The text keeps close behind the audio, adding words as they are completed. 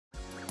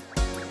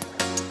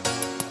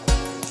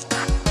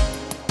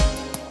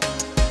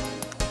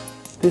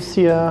This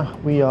year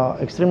we are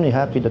extremely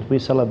happy that we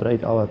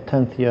celebrate our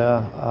 10th year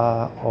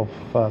of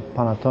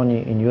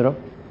Panattoni in Europe.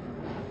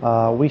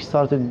 We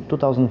started in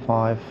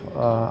 2005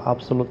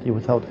 absolutely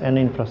without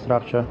any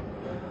infrastructure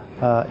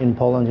in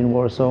Poland, in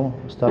Warsaw.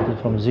 Started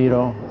from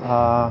zero.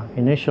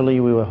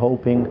 Initially we were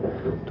hoping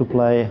to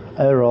play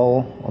a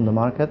role on the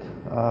market.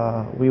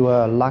 We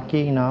were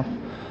lucky enough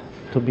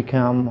to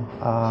become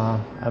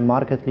a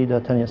market leader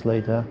 10 years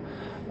later.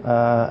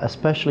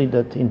 Especially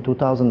that in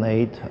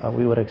 2008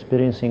 we were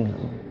experiencing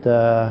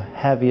the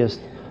heaviest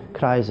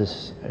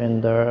crisis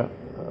in the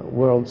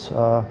world's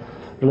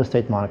real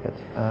estate market.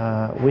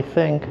 We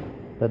think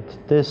that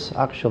this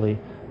actually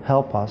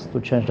helped us to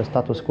change the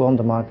status quo on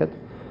the market,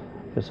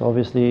 because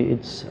obviously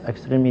it's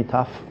extremely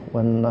tough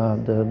when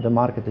the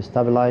market is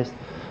stabilized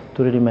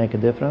to really make a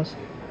difference.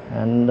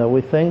 And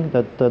we think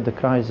that the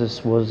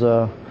crisis was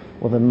the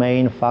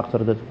main factor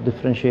that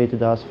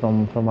differentiated us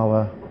from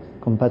our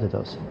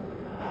competitors.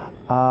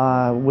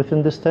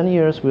 Within this 10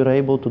 years, we were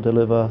able to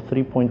deliver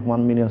 3.1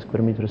 million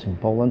square meters in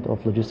Poland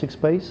of logistics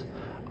space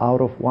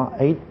out of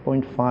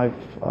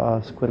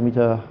 8.5 square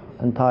meter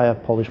entire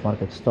Polish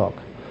market stock.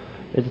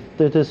 It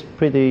is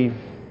pretty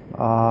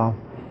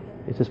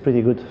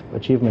good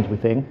achievement, we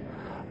think,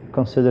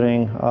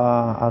 considering,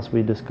 as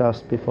we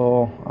discussed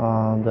before,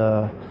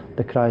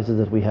 the crisis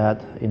that we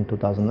had in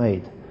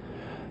 2008.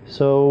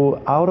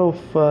 So out of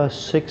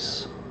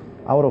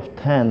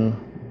 10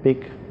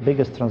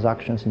 biggest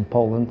transactions in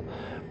Poland,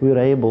 we were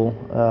able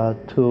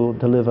to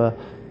deliver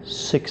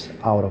 6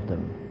 out of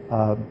them.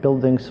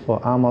 Buildings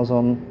for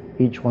Amazon,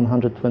 each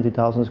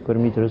 120,000 square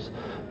meters.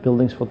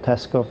 Buildings for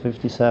Tesco,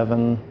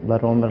 57,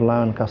 Leroy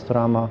Merlin,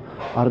 Castorama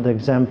are the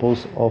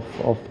examples of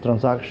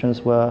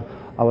transactions where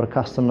our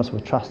customers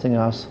were trusting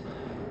us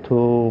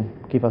to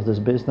give us this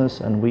business,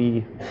 and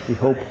we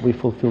hope we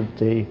fulfilled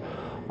the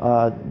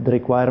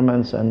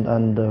requirements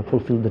and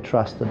fulfilled the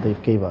trust that they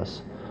gave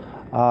us.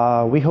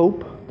 We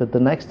hope that the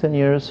next 10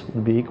 years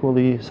will be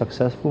equally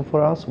successful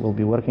for us. We'll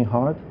be working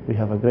hard. We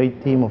have a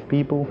great team of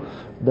people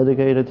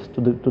dedicated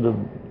to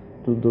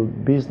the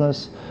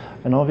business,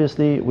 and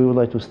obviously we would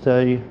like to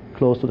stay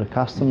close to the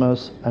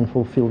customers and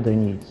fulfill their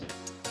needs.